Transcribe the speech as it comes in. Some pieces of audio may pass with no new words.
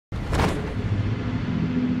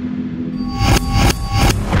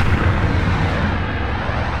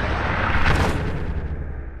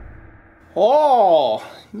Oh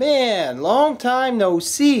man, long time no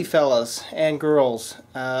see, fellas and girls.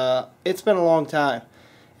 It's been a long time,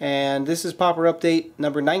 and this is Popper Update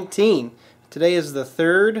number 19. Today is the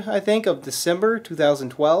 3rd, I think, of December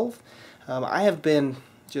 2012. I have been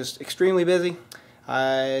just extremely busy.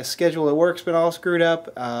 My schedule at work's been all screwed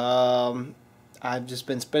up. I've just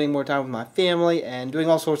been spending more time with my family and doing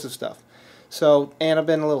all sorts of stuff. And I've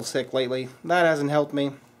been a little sick lately. That hasn't helped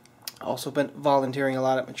me. Also been volunteering a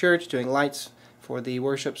lot at my church, doing lights for the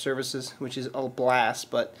worship services, which is a blast,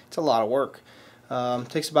 but it's a lot of work. It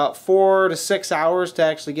takes about 4 to 6 hours to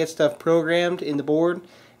actually get stuff programmed in the board,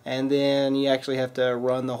 and then you actually have to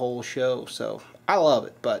run the whole show. So I love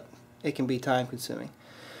it, but it can be time consuming.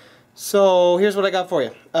 So here's what I got for you.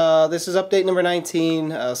 This is update number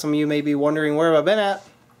 19. Some of you may be wondering where have I been at.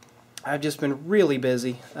 I've just been really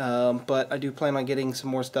busy, but I do plan on getting some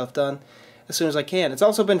more stuff done as soon as I can. It's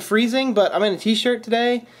also been freezing, but I'm in a t-shirt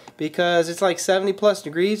today because it's like 70 plus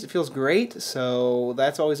degrees. It feels great, so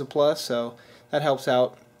that's always a plus, so that helps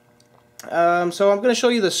out. So I'm going to show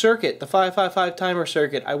you the circuit, the 555 timer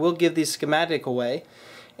circuit. I will give the schematic away,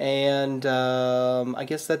 and I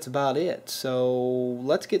guess that's about it. So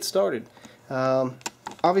let's get started.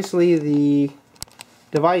 Obviously the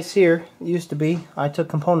device here used to be, I took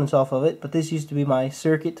components off of it, but this used to be my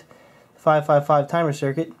circuit, 555 timer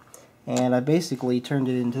circuit, and I basically turned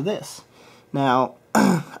it into this. Now,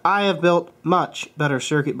 I have built much better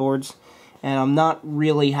circuit boards, and I'm not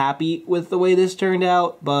really happy with the way this turned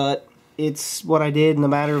out, but it's what I did in a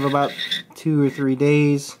matter of about 2 or 3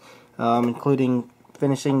 days, including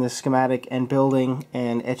finishing the schematic and building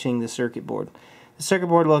and etching the circuit board. The circuit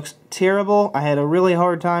board looks terrible. I had a really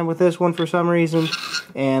hard time with this one for some reason,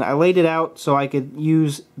 and I laid it out so I could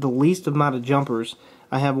use the least amount of jumpers.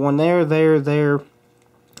 I have one there, there,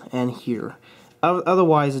 and here.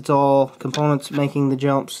 Otherwise, it's all components making the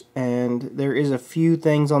jumps, and there is a few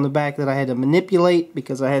things on the back that I had to manipulate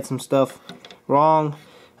because I had some stuff wrong.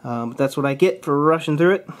 But that's what I get for rushing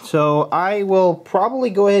through it. So I will probably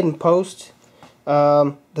go ahead and post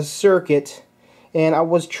the circuit, and I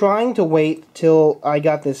was trying to wait till I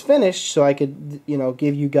got this finished so I could,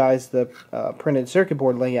 give you guys the printed circuit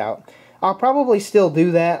board layout. I'll probably still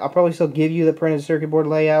do that. I'll probably still give you the printed circuit board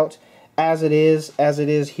layout as it is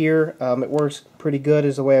here. It works pretty good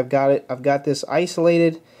as the way I've got it. I've got this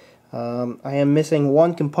isolated. I am missing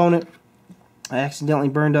one component. I accidentally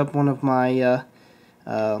burned up one of my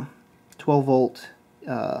 12 volt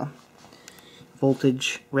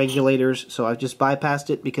voltage regulators, so I've just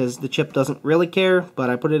bypassed it because the chip doesn't really care, but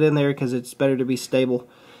I put it in there because it's better to be stable.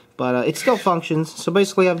 But it still functions. So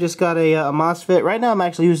basically I've just got a MOSFET. Right now I'm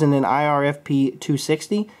actually using an IRFP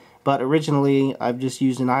 260, but originally I've just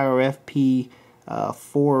used an IRFP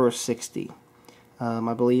 460,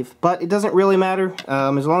 I believe. But it doesn't really matter.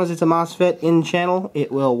 As long as it's a MOSFET in channel,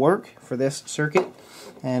 it will work for this circuit.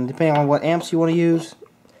 And depending on what amps you want to use,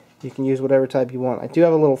 you can use whatever type you want. I do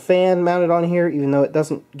have a little fan mounted on here, even though it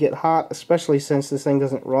doesn't get hot, especially since this thing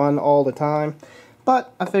doesn't run all the time.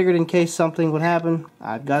 But I figured in case something would happen,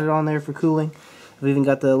 I've got it on there for cooling. I've even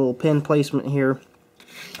got the little pin placement here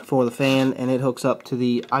for the fan, and it hooks up to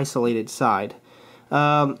the isolated side.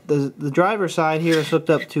 The driver side here is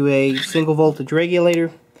hooked up to a single voltage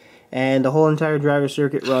regulator, and the whole entire driver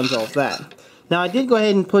circuit runs off that. Now I did go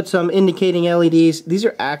ahead and put some indicating LEDs. These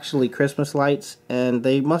are actually Christmas lights, and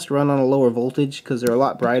they must run on a lower voltage because they're a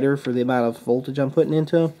lot brighter for the amount of voltage I'm putting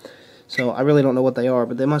into them. So I really don't know what they are,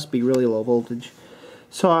 but they must be really low voltage.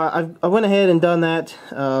 So I went ahead and done that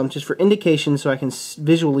just for indication so I can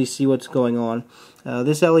visually see what's going on.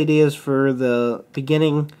 This LED is for the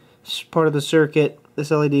beginning part of the circuit, this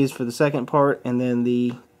LED is for the second part, and then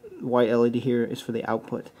the white LED here is for the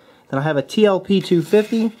output. Then I have a TLP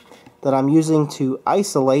 250 that I'm using to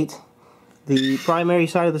isolate the primary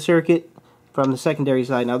side of the circuit from the secondary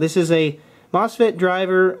side. Now this is a MOSFET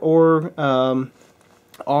driver, or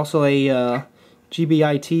also a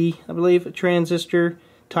GBIT, I believe, a transistor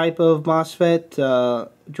type of MOSFET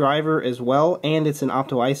driver as well, and it's an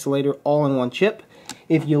opto-isolator all in one chip.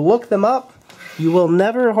 If you look them up, you will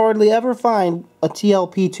never, hardly ever find a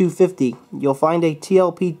TLP 250. You'll find a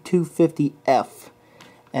TLP 250F.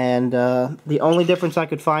 And the only difference I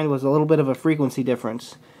could find was a little bit of a frequency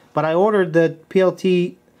difference. But I ordered the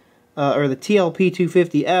TLP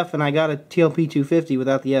 250F, and I got a TLP 250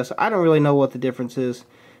 without the F. So I don't really know what the difference is.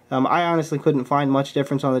 I honestly couldn't find much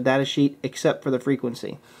difference on the data sheet except for the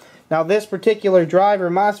frequency. Now this particular driver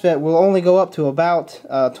MOSFET will only go up to about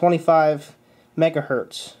 25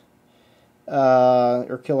 megahertz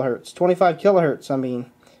or kilohertz, 25 kilohertz I mean,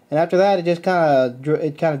 and after that it just kind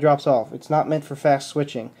of drops off. It's not meant for fast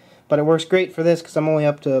switching. but it works great for this because I'm only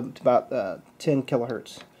up to about 10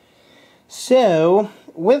 kilohertz. So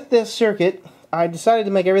with this circuit, I decided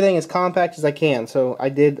to make everything as compact as I can, so I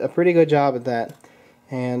did a pretty good job at that,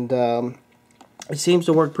 and it seems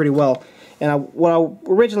to work pretty well. And what I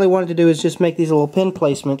originally wanted to do is just make these little pin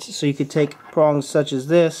placements so you could take prongs such as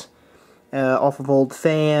this off of old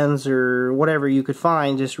fans or whatever you could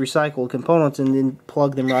find, just recycled components, and then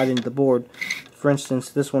plug them right into the board. For instance,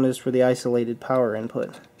 this one is for the isolated power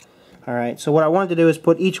input. Alright, so what I wanted to do is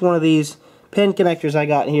put each one of these pin connectors I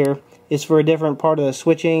got here is for a different part of the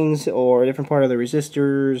switchings, or a different part of the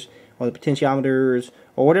resistors, or the potentiometers,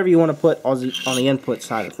 or whatever you want to put on the input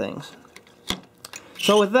side of things.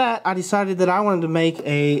 So with that, I decided that I wanted to make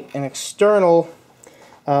an external,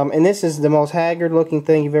 and this is the most haggard looking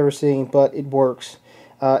thing you've ever seen, but it works.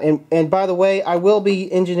 And by the way, I will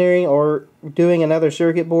be engineering or doing another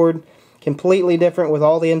circuit board completely different with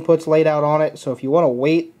all the inputs laid out on it, so if you want to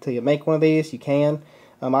wait till you make one of these, you can.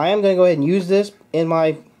 I am going to go ahead and use this in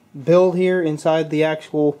my build here inside the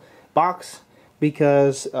actual box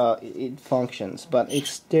because it functions, but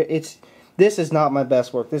this is not my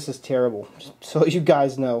best work. This is terrible, so you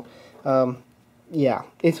guys know. Yeah,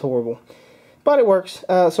 it's horrible, but it works.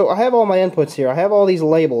 So I have all my inputs here. I have all these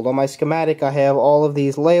labeled. On my schematic I have all of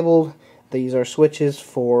these labeled. These are switches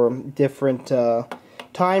for different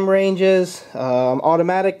time ranges,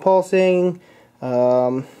 automatic pulsing,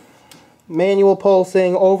 manual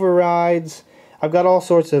pulsing, overrides. I've got all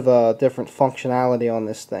sorts of different functionality on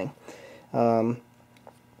this thing.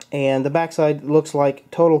 And the backside looks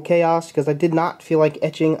like total chaos because I did not feel like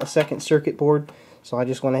etching a second circuit board, so I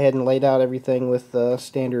just went ahead and laid out everything with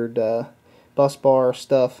standard bus bar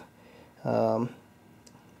stuff,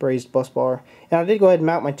 brazed bus bar. And I did go ahead and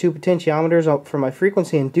mount my two potentiometers up for my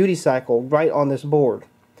frequency and duty cycle right on this board.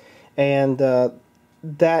 And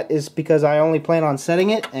that is because I only plan on setting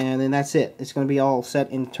it, and then that's it. It's going to be all set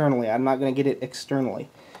internally. I'm not going to get it externally.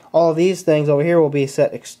 All of these things over here will be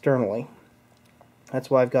set externally. That's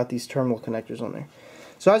why I've got these terminal connectors on there.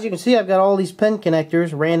 So as you can see, I've got all these pin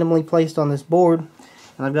connectors randomly placed on this board,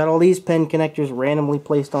 and I've got all these pin connectors randomly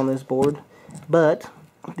placed on this board, but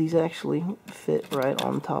these actually fit right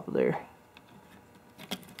on top of there.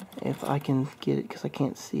 If I can get it, because I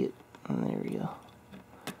can't see it. And there we go.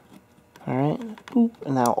 Alright,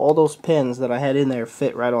 and now all those pins that I had in there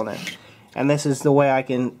fit right on there. And this is the way I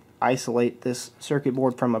can isolate this circuit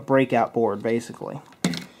board from a breakout board, basically.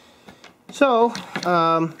 So,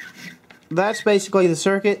 that's basically the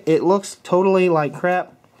circuit. It looks totally like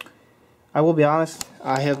crap. I will be honest,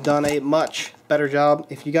 I have done a much better job.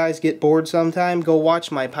 If you guys get bored sometime, go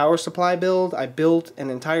watch my power supply build. I built an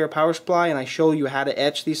entire power supply and I show you how to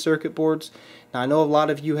etch these circuit boards. Now I know a lot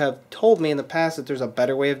of you have told me in the past that there's a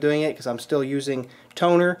better way of doing it because I'm still using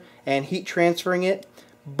toner and heat transferring it,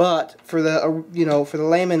 but for the for the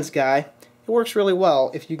layman's guy, it works really well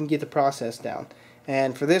if you can get the process down.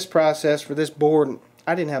 And for this process, for this board,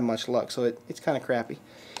 I didn't have much luck, so it's kind of crappy.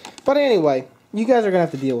 But anyway, you guys are going to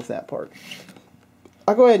have to deal with that part.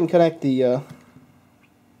 I'll go ahead and connect the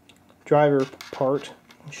driver part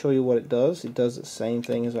and show you what it does. It does the same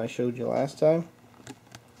thing as I showed you last time.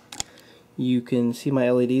 You can see my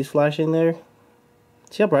LEDs flashing there.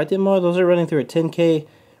 See how bright they are? Those are running through a 10K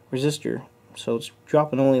resistor, so it's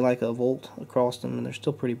dropping only like a volt across them, and they're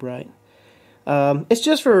still pretty bright. It's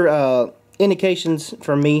just for indications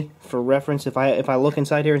for me, for reference. If I look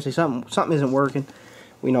inside here and say something isn't working,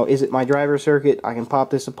 is it my driver circuit? I can pop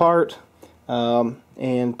this apart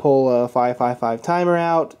and pull a 555 timer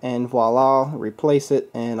out, and voila, replace it,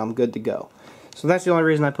 and I'm good to go. So that's the only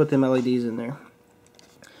reason I put them LEDs in there.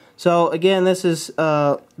 So again, this is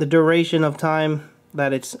the duration of time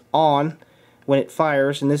that it's on when it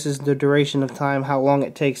fires, and this is the duration of time how long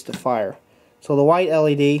it takes to fire. So the white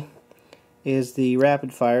LED is the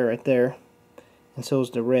rapid fire right there, and so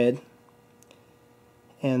is the red.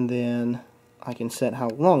 And then I can set how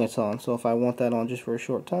long it's on. So if I want that on just for a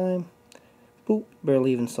short time, boop,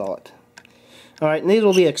 barely even saw it. Alright, and these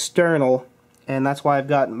will be external, and that's why I've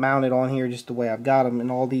got mounted on here just the way I've got them.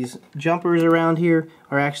 And all these jumpers around here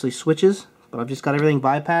are actually switches, but I've just got everything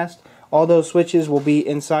bypassed. All those switches will be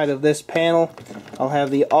inside of this panel. I'll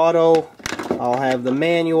have the auto, I'll have the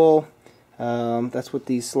manual, that's what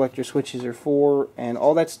these selector switches are for, and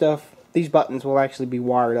all that stuff. These buttons will actually be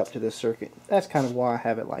wired up to this circuit. That's kind of why I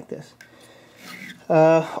have it like this.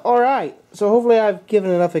 Alright, so hopefully I've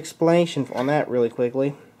given enough explanation on that really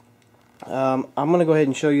quickly. I'm going to go ahead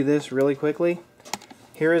and show you this really quickly.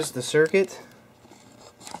 Here is the circuit.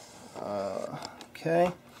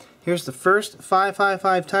 Okay. Here's the first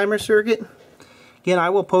 555 timer circuit. Again,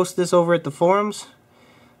 I will post this over at the forums.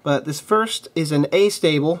 But this first is an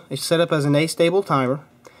astable. It's set up as an astable timer,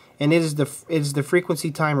 and it is the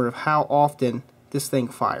frequency timer of how often this thing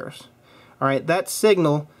fires. All right, that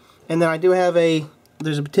signal, and then I do have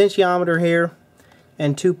there's a potentiometer here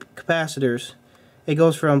and two capacitors. It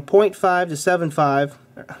goes from 0.5 to 7.5.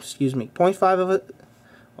 Excuse me, 0.5 of it.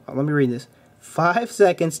 Let me read this. 5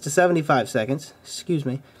 seconds to 75 seconds. Excuse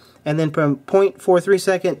me. And then from 0.43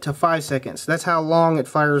 second to 5 seconds. That's how long it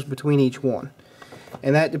fires between each one.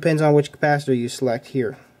 And that depends on which capacitor you select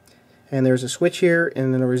here. And there's a switch here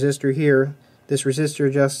and then a resistor here. This resistor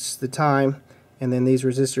adjusts the time, and then these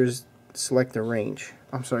resistors select the range.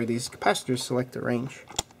 I'm sorry, these capacitors select the range.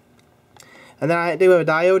 And then I do have a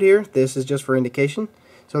diode here. This is just for indication.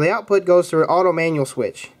 So the output goes through an auto manual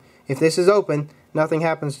switch. If this is open, nothing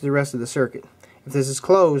happens to the rest of the circuit. If this is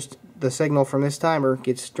closed, the signal from this timer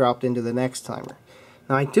gets dropped into the next timer.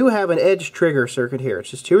 Now I do have an edge trigger circuit here.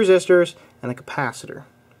 It's just two resistors and a capacitor.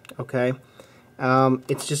 Okay,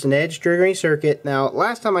 it's just an edge triggering circuit. Now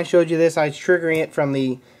last time I showed you this, I was triggering it from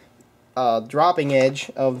the dropping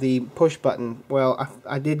edge of the push button. Well,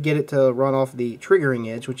 I did get it to run off the triggering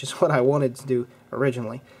edge, which is what I wanted to do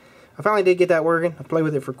originally. I finally did get that working. I played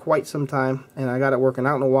with it for quite some time, and I got it working. I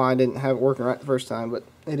don't know why I didn't have it working right the first time, but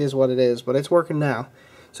it is what it is. But it's working now.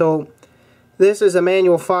 So this is a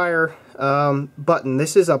manual fire button.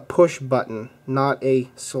 This is a push button, not a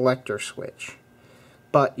selector switch.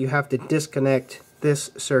 But you have to disconnect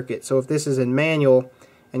this circuit. So if this is in manual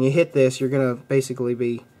and you hit this, you're going to basically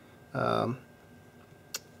be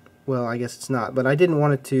well, I guess it's not, but I didn't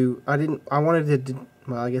want it to, I wanted it to,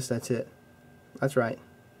 well, I guess that's it. That's right.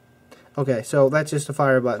 Okay, so that's just a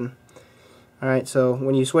fire button. Alright, so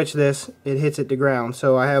when you switch this, it hits it to ground.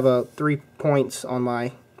 So I have 3 points on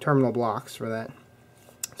my terminal blocks for that.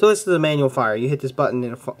 So this is a manual fire. You hit this button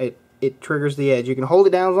and it triggers the edge. You can hold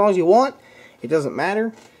it down as long as you want. It doesn't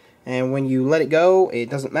matter. And when you let it go, it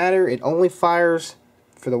doesn't matter. It only fires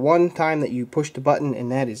for the one time that you push the button,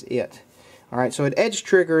 and that is it. Alright, so it edge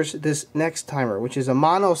triggers this next timer, which is a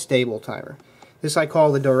monostable timer. This I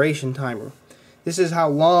call the duration timer. This is how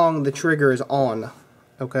long the trigger is on.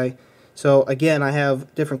 Okay, so again, I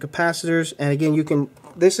have different capacitors, and again, you can,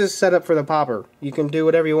 this is set up for the popper. You can do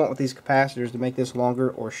whatever you want with these capacitors to make this longer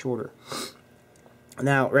or shorter.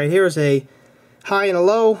 Now, right here is a high and a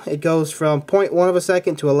low. It goes from 0.1 of a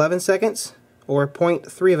second to 11 seconds, or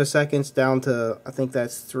 0.3 of a second down to, I think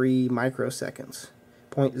that's 3 microseconds.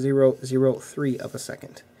 0.003 of a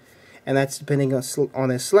second. And that's depending on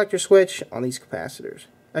this selector switch on these capacitors.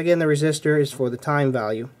 Again, the resistor is for the time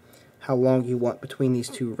value, how long you want between these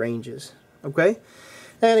two ranges. Okay?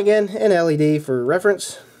 And again, an LED for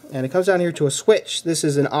reference. And it comes down here to a switch. This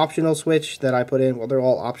is an optional switch that I put in. Well, they're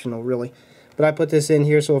all optional, really. But I put this in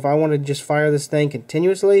here, so if I want to just fire this thing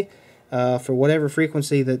continuously, for whatever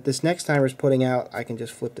frequency that this next timer is putting out, I can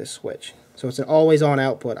just flip this switch. So it's an always-on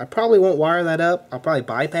output. I probably won't wire that up. I'll probably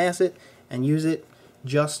bypass it and use it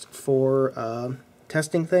just for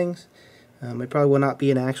testing things. It probably will not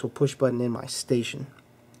be an actual push button in my station.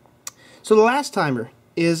 So the last timer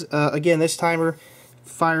is, again, this timer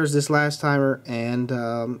fires this last timer, and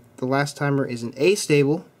the last timer is an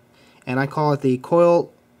astable, and I call it the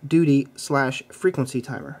coil duty / frequency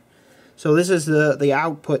timer. So this is the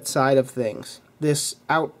output side of things. This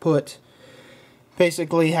output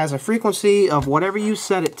basically has a frequency of whatever you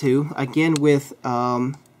set it to. Again, with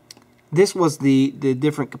this was the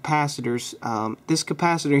different capacitors. This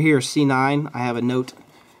capacitor here, C9, I have a note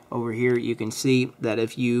over here. You can see that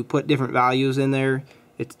if you put different values in there,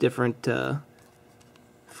 it's different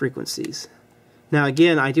frequencies. Now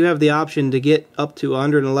again, I do have the option to get up to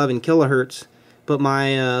 111 kilohertz, but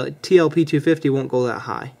my TLP250 won't go that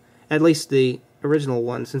high. At least the original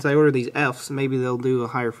one. Since I ordered these Fs, maybe they'll do a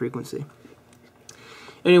higher frequency.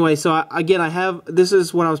 Anyway, so again, I have, this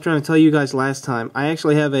is what I was trying to tell you guys last time. I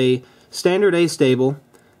actually have a standard astable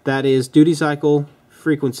that is duty cycle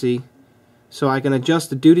frequency, so I can adjust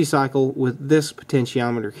the duty cycle with this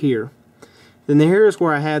potentiometer here. Then here's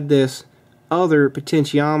where I had this other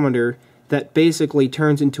potentiometer that basically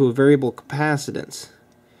turns into a variable capacitance.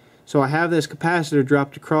 So I have this capacitor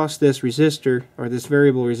dropped across this resistor, or this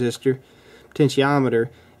variable resistor potentiometer,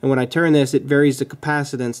 and when I turn this, it varies the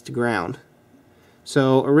capacitance to ground.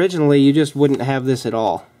 So originally you just wouldn't have this at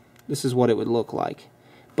all. This is what it would look like.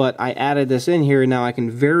 But I added this in here, and now I can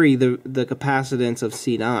vary the capacitance of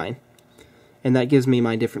C9, and that gives me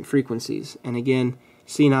my different frequencies. And again,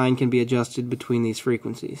 C9 can be adjusted between these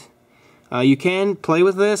frequencies. You can play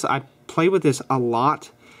with this. I play with this a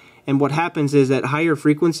lot, And what happens is at higher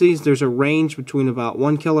frequencies, there's a range between about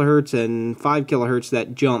 1 kilohertz and 5 kilohertz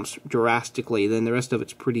that jumps drastically. Then the rest of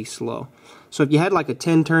it's pretty slow. So if you had like a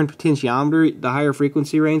 10-turn potentiometer, the higher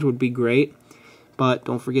frequency range would be great. But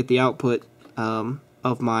don't forget the output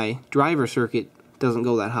of my driver circuit doesn't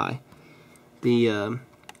go that high.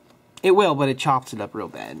 It will, but it chops it up real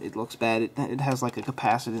bad. It looks bad. It has like a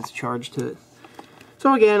capacitance charge to it.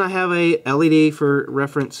 So again, I have a LED for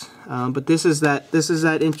reference, but this is that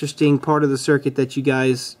interesting part of the circuit that you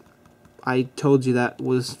guys, I told you that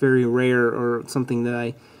was very rare, or something that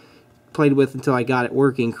I played with until I got it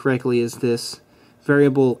working correctly, is this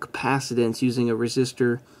variable capacitance using a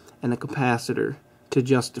resistor and a capacitor to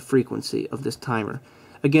adjust the frequency of this timer.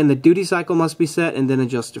 Again, the duty cycle must be set and then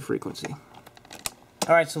adjust the frequency.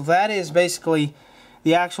 Alright, so that is basically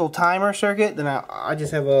the actual timer circuit. Then I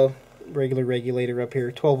just have a regular regulator up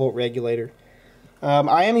here, 12-volt regulator.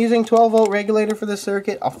 I am using 12-volt regulator for this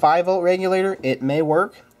circuit. A 5-volt regulator, it may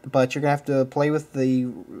work, but you're going to have to play with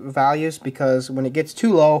the values, because when it gets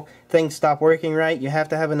too low, things stop working right. You have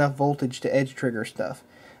to have enough voltage to edge trigger stuff.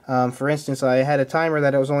 For instance, I had a timer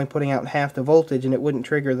that it was only putting out half the voltage and it wouldn't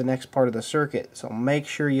trigger the next part of the circuit. So make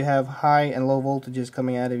sure you have high and low voltages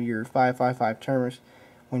coming out of your 555 timers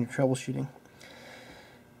when you're troubleshooting.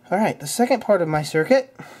 Alright, the second part of my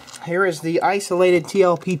circuit, here is the isolated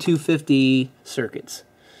TLP250 circuits.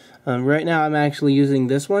 Right now I'm actually using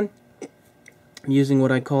this one. I'm using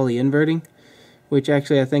what I call the inverting, which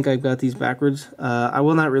actually I think I've got these backwards. I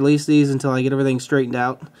will not release these until I get everything straightened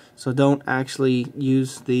out, so don't actually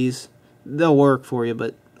use these. They'll work for you,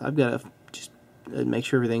 but I've got to just make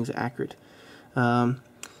sure everything's accurate. So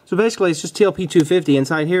basically it's just TLP250.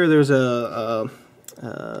 Inside here there's a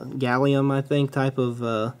gallium, I think, type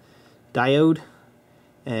of diode,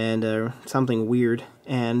 and something weird,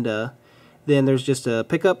 and then there's just a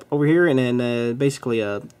pickup over here, and then basically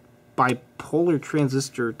a bipolar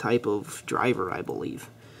transistor type of driver, I believe.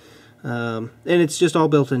 And it's just all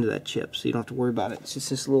built into that chip, so you don't have to worry about it. It's just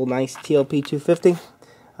this little nice TLP250.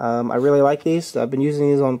 I really like these. I've been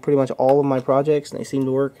using these on pretty much all of my projects, and they seem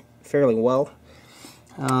to work fairly well.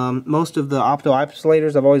 Most of the opto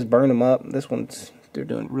isolators, I've always burned them up. This one's, they're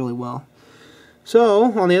doing really well. So,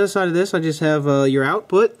 on the other side of this, I just have your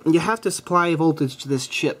output. You have to supply voltage to this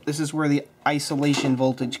chip. This is where the isolation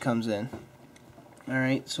voltage comes in.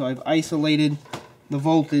 Alright, so I've isolated the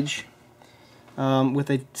voltage with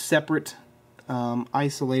a separate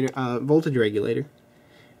voltage regulator,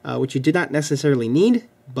 which you did not necessarily need,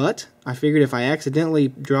 but I figured if I accidentally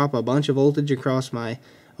drop a bunch of voltage across my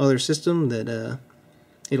other system, that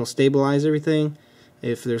it'll stabilize everything.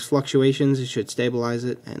 If there's fluctuations, it should stabilize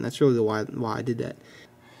it, and that's really why I did that.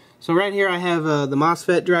 So right here I have the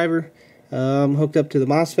MOSFET driver hooked up to the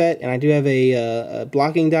MOSFET, and I do have a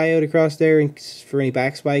blocking diode across there for any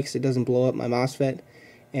back spikes. It doesn't blow up my MOSFET.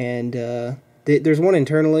 And there's one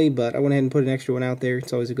internally, but I went ahead and put an extra one out there.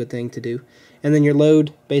 It's always a good thing to do. And then your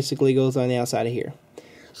load basically goes on the outside of here.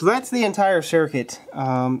 So that's the entire circuit.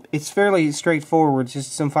 It's fairly straightforward. It's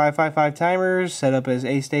just some 555 timers set up as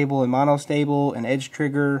astable and monostable, an edge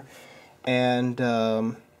trigger, and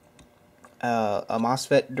a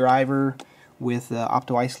MOSFET driver with an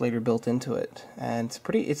opto isolator built into it. And it's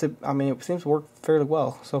pretty. I mean, it seems to work fairly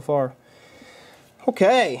well so far.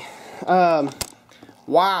 Okay.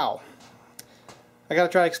 Wow. I gotta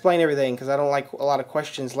try to explain everything because I don't like a lot of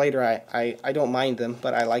questions later. I don't mind them,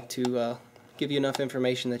 but I like to give you enough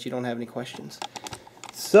information that you don't have any questions.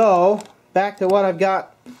 So, back to what I've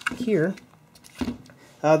got here.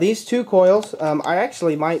 These two coils, I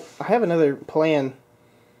have another plan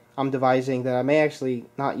I'm devising that I may actually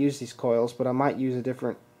not use these coils, but I might use a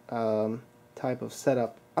different type of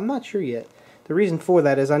setup. I'm not sure yet. The reason for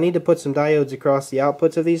that is I need to put some diodes across the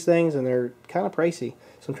outputs of these things, and they're kind of pricey.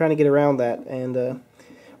 So I'm trying to get around that. And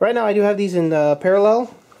right now I do have these in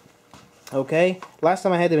parallel. Okay, last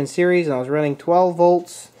time I had them in series and I was running 12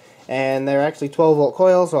 volts, and they're actually 12 volt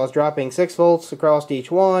coils, so I was dropping 6 volts across each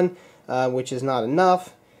one, which is not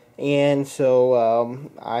enough. And so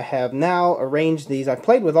I have now arranged these. I've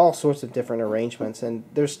played with all sorts of different arrangements, and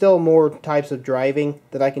there's still more types of driving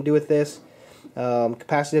that I can do with this.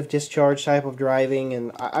 Capacitive discharge type of driving,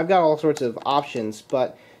 and I've got all sorts of options,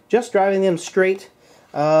 but just driving them straight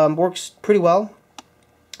works pretty well.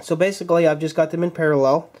 So basically I've just got them in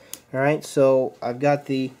parallel. Alright, so I've got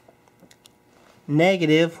the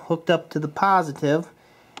negative hooked up to the positive,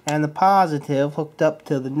 and the positive hooked up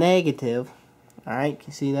to the negative. Alright, can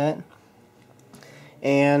you see that?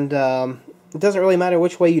 And it doesn't really matter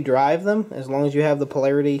which way you drive them, as long as you have the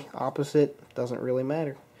polarity opposite, it doesn't really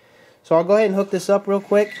matter. So I'll go ahead and hook this up real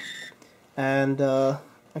quick, and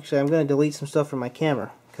actually I'm going to delete some stuff from my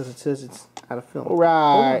camera, because it says it's out of film.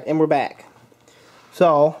 Alright, and we're back.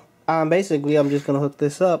 So, basically I'm just going to hook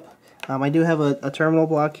this up. I do have a terminal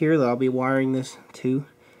block here that I'll be wiring this to.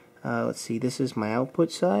 Let's see, this is my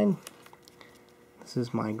output side. This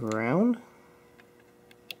is my ground.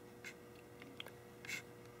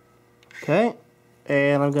 Okay,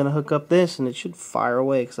 and I'm going to hook up this, and it should fire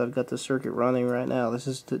away because I've got the circuit running right now. This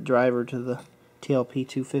is the driver to the TLP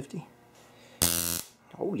 250.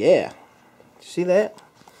 Oh yeah, see that?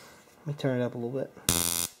 Let me turn it up a little bit.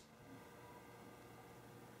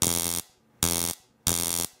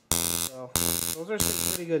 So, those are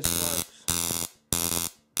some pretty good sparks.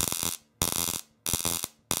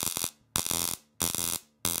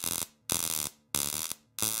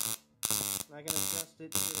 I can adjust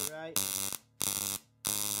it to get it right.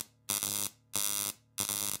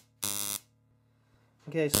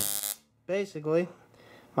 Okay, so basically,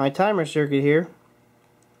 my timer circuit here,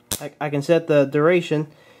 I can set the duration,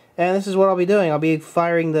 and this is what I'll be doing. I'll be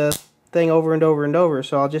firing the thing over and over and over,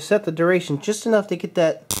 so I'll just set the duration just enough to get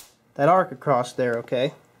that arc across there,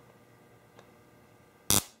 okay?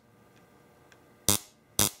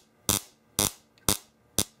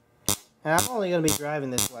 And I'm only going to be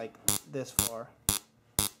driving this like this far,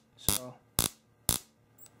 so...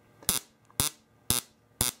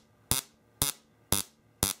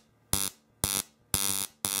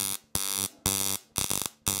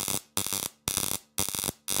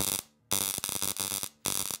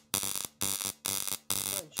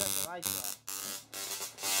 Check the lights out.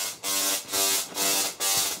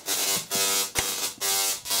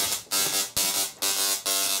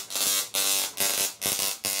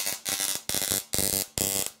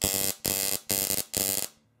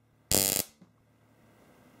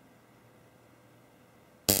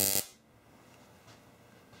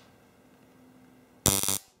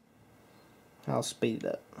 I'll speed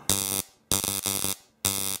it up.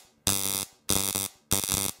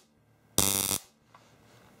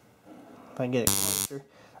 If I get it closer.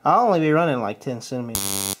 I'll only be running like 10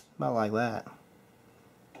 centimeters. About like that.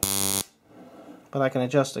 But I can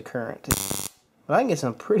adjust the current too. But I can get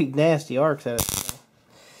some pretty nasty arcs out of it.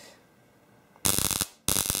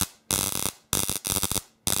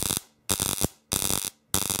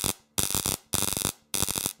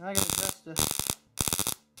 I can adjust the...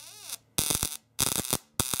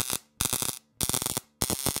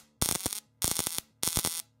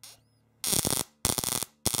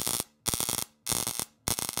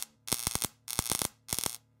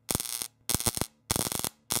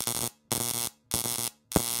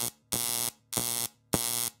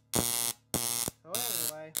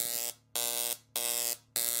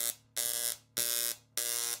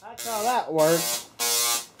 That's how that works.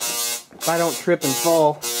 If I don't trip and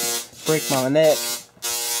fall, break my neck.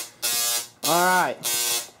 Alright.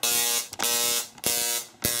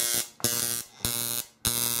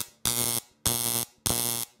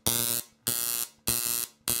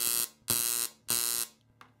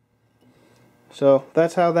 So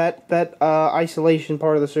that's how that isolation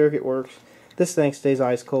part of the circuit works. This thing stays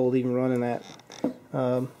ice cold even running that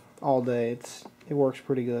all day. It works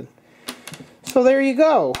pretty good. So there you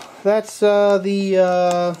go. That's I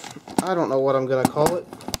don't know what I'm gonna call it.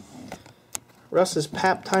 Russ's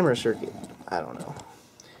Papp timer circuit. I don't know.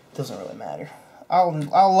 Doesn't really matter.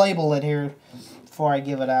 I'll label it here before I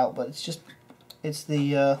give it out. But it's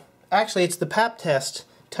the Papp test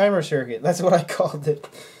timer circuit. That's what I called it.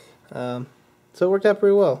 So it worked out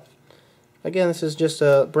pretty well. Again, this is just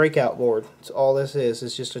a breakout board. That's all this is.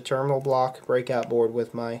 It's just a terminal block breakout board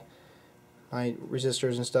with my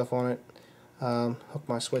resistors and stuff on it. Hook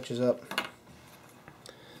my switches up.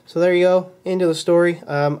 So there you go, into the story.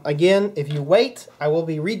 Again, if you wait, I will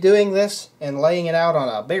be redoing this and laying it out on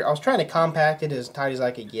a bigger... I was trying to compact it as tight as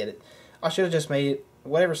I could get it. I should have just made it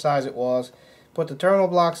whatever size it was, put the terminal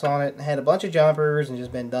blocks on it, and had a bunch of jumpers and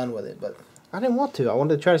just been done with it. But I didn't want to. I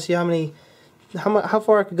wanted to try to see how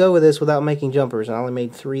far I could go with this without making jumpers. And I only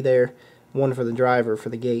made 3 there, 1 for the driver for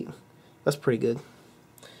the gate. That's pretty good.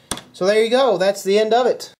 So there you go. That's the end of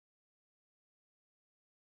it.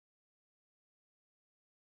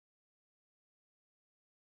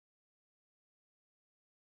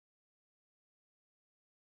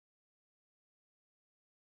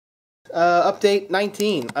 Update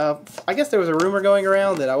 19. I guess there was a rumor going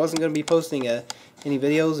around that I wasn't going to be posting any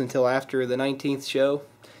videos until after the 19th show.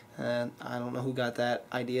 I don't know who got that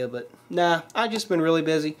idea, but nah, I've just been really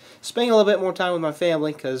busy. Spending a little bit more time with my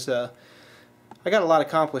family because I got a lot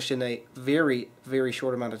accomplished in a very, very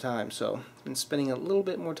short amount of time. So I've been spending a little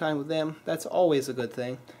bit more time with them. That's always a good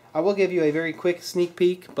thing. I will give you a very quick sneak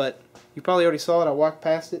peek, but you probably already saw it. I walked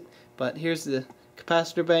past it. But here's the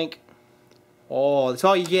capacitor bank. Oh, that's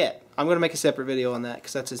all you get. I'm going to make a separate video on that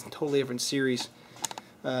because that's a totally different series.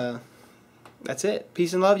 That's it.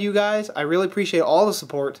 Peace and love, you guys. I really appreciate all the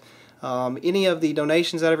support. Any of the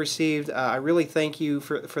donations that I've received, I really thank you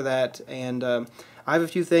for that. And I have a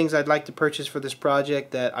few things I'd like to purchase for this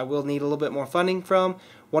project that I will need a little bit more funding from.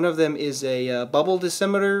 One of them is a bubble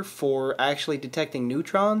decimeter for actually detecting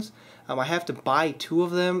neutrons. I have to buy 2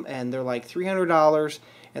 of them, and they're like $300,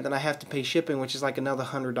 and then I have to pay shipping, which is like another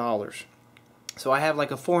 $100. So I have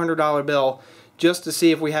like a $400 bill just to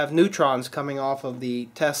see if we have neutrons coming off of the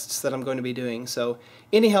tests that I'm going to be doing. So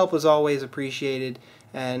any help is always appreciated,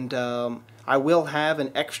 and I will have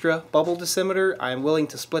an extra bubble decimeter. I'm willing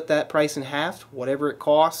to split that price in half, whatever it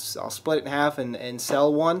costs. I'll split it in half and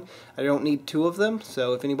sell one. I don't need 2 of them,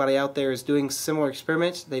 so if anybody out there is doing similar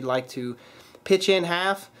experiments, they'd like to pitch in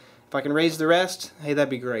half, if I can raise the rest, hey, that'd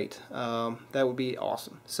be great. That would be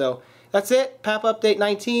awesome. So that's it, Papp Update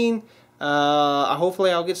 19. Hopefully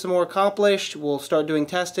I'll get some more accomplished. We'll start doing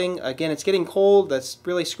testing. Again, it's getting cold. That's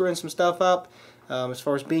really screwing some stuff up. As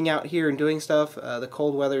far as being out here and doing stuff, the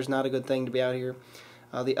cold weather is not a good thing to be out here.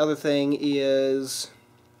 The other thing is,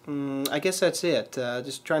 I guess that's it.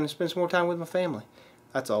 Just trying to spend some more time with my family.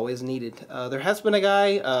 That's always needed. There has been a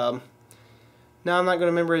guy, now I'm not going to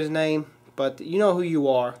remember his name, but you know who you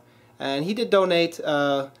are. And he did donate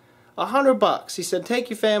 $100. He said, take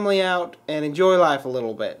your family out and enjoy life a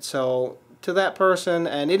little bit. So to that person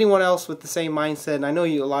and anyone else with the same mindset, and I know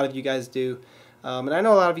a lot of you guys do, and I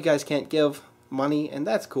know a lot of you guys can't give money, and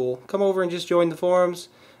that's cool. Come over and just join the forums.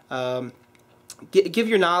 Give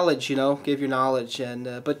your knowledge, you know, give your knowledge.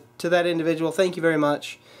 And but to that individual, thank you very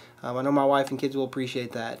much. I know my wife and kids will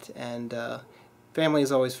appreciate that. And family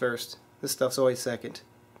is always first. This stuff's always second.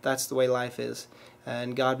 That's the way life is.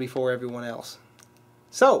 And God before everyone else.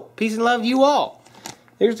 So, peace and love to you all.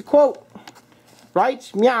 Here's the quote. Right?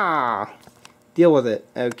 Meow. Deal with it,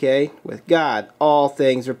 okay? With God, all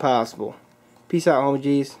things are possible. Peace out, homie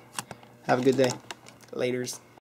G's. Have a good day. Laters.